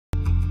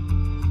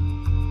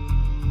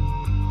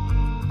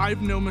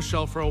I've known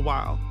Michelle for a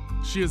while.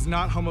 She is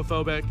not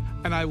homophobic,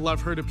 and I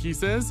love her to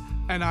pieces,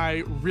 and I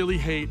really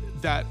hate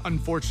that,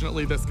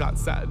 unfortunately, this got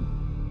said.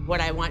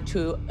 What I want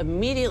to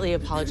immediately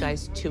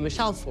apologize to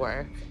Michelle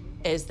for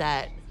is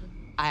that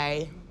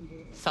I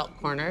felt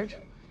cornered,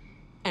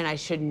 and I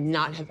should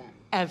not have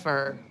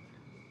ever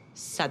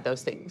said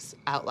those things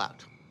out loud,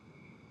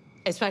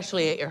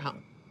 especially at your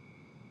home.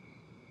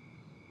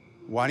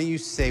 Why don't you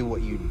say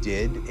what you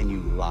did and you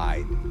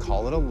lied?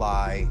 Call it a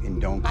lie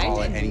and don't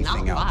call it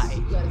anything else.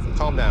 Lie.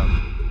 Calm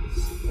down.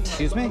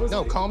 Excuse me?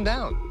 No, calm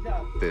down.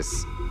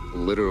 This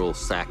literal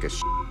sack of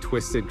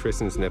twisted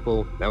Kristen's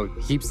nipple. Now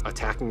he keeps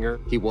attacking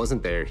her. He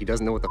wasn't there. He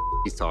doesn't know what the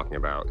he's talking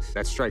about.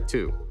 That's strike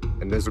 2.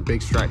 And those are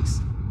big strikes.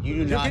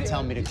 You do not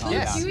tell me to calm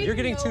Yes, down. you're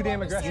getting too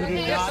damn aggressive. You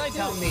do not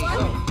tell me.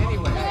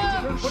 Anyway,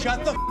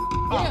 shut the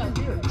up.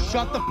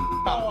 Shut the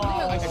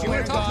up. If you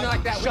want to talk to me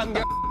like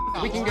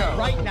that, we can go.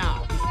 Right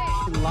now.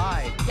 You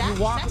lied. You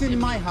walked into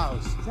my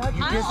house. You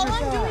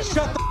disrespected.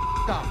 Shut the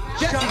up.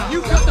 Jesse,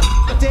 you cut the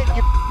Sit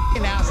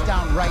your ass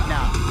down right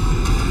now.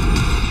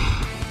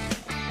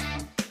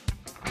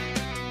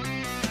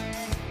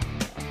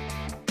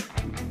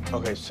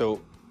 Okay,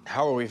 so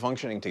how are we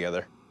functioning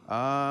together?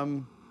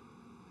 Our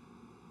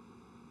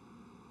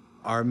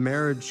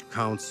marriage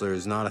counselor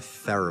is not a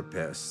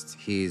therapist.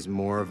 He's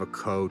more of a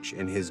coach,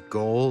 and his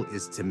goal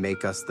is to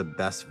make us the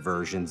best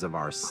versions of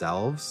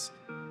ourselves.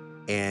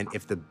 And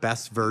if the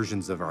best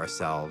versions of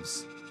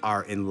ourselves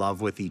are in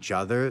love with each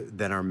other,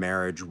 then our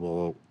marriage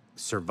will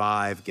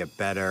survive, get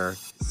better.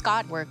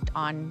 Scott worked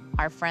on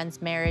our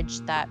friend's marriage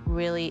that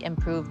really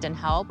improved and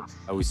helped.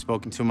 We've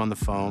spoken to him on the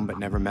phone, but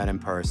never met in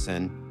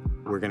person.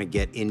 We're gonna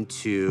get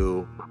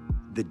into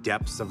the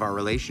depths of our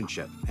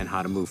relationship and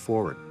how to move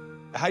forward.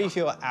 How do you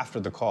feel after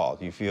the call?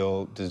 Do you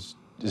feel, is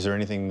there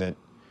anything that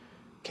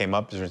came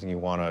up? Is there anything you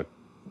want to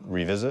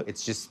revisit?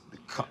 It's just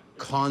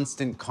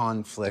constant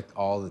conflict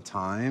all the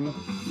time.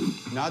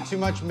 Not too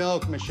much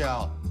milk,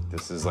 Michelle.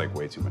 This is like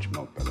way too much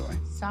milk, by the way.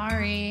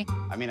 Sorry.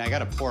 I mean, I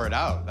gotta pour it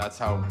out. That's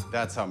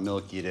how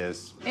milky it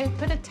is.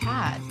 But a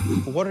tad.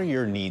 What are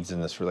your needs in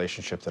this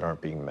relationship that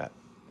aren't being met?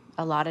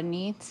 A lot of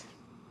needs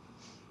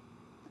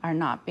are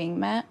not being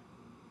met.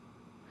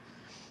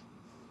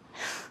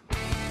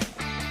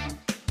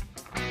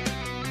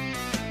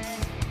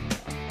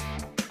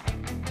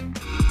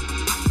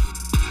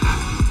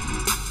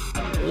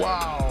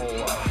 Wow.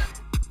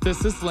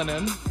 This is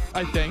linen,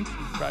 I think,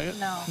 right?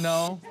 No.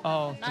 No?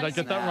 Oh, did I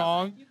get that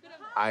wrong?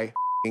 I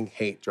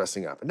hate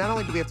dressing up. And not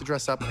only do we have to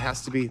dress up, it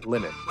has to be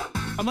linen.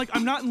 I'm like,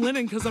 I'm not in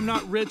linen because I'm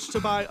not rich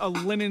to buy a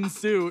linen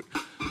suit.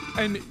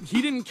 And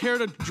he didn't care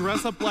to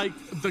dress up like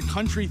the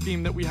country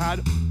theme that we had.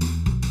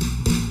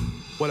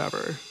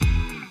 Whatever.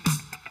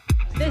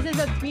 This is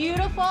a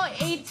beautiful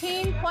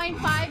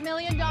 $18.5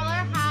 million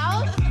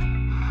house.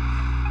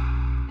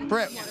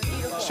 Britt,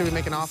 should we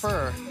make an offer?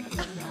 Or?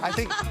 I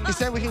think he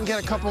said we can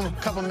get a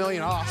couple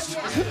million off.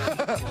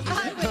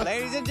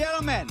 Ladies and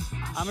gentlemen,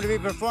 I'm gonna be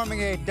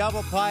performing a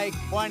double pike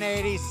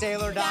 180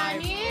 sailor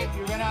dive. Danny, If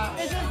you're gonna...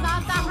 this is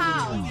not the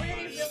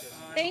house.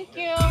 Thank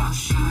you.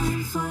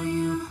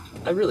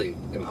 I really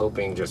am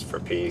hoping just for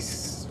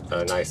peace,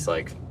 a nice,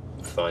 like,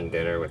 fun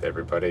dinner with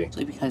everybody.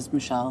 Because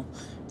Michelle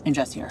and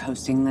Jesse are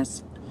hosting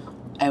this,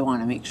 I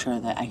want to make sure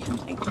that I can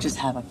just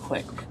have a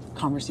quick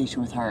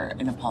conversation with her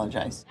and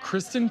apologize.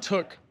 Kristen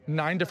took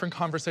 9 different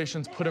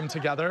conversations, put them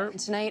together.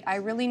 Tonight, I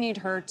really need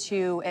her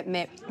to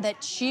admit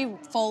that she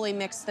fully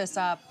mixed this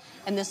up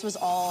and this was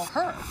all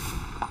her.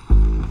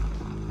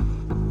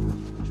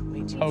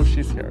 Oh,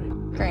 she's here.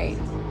 Great.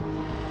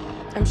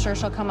 I'm sure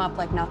she'll come up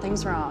like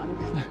nothing's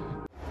wrong.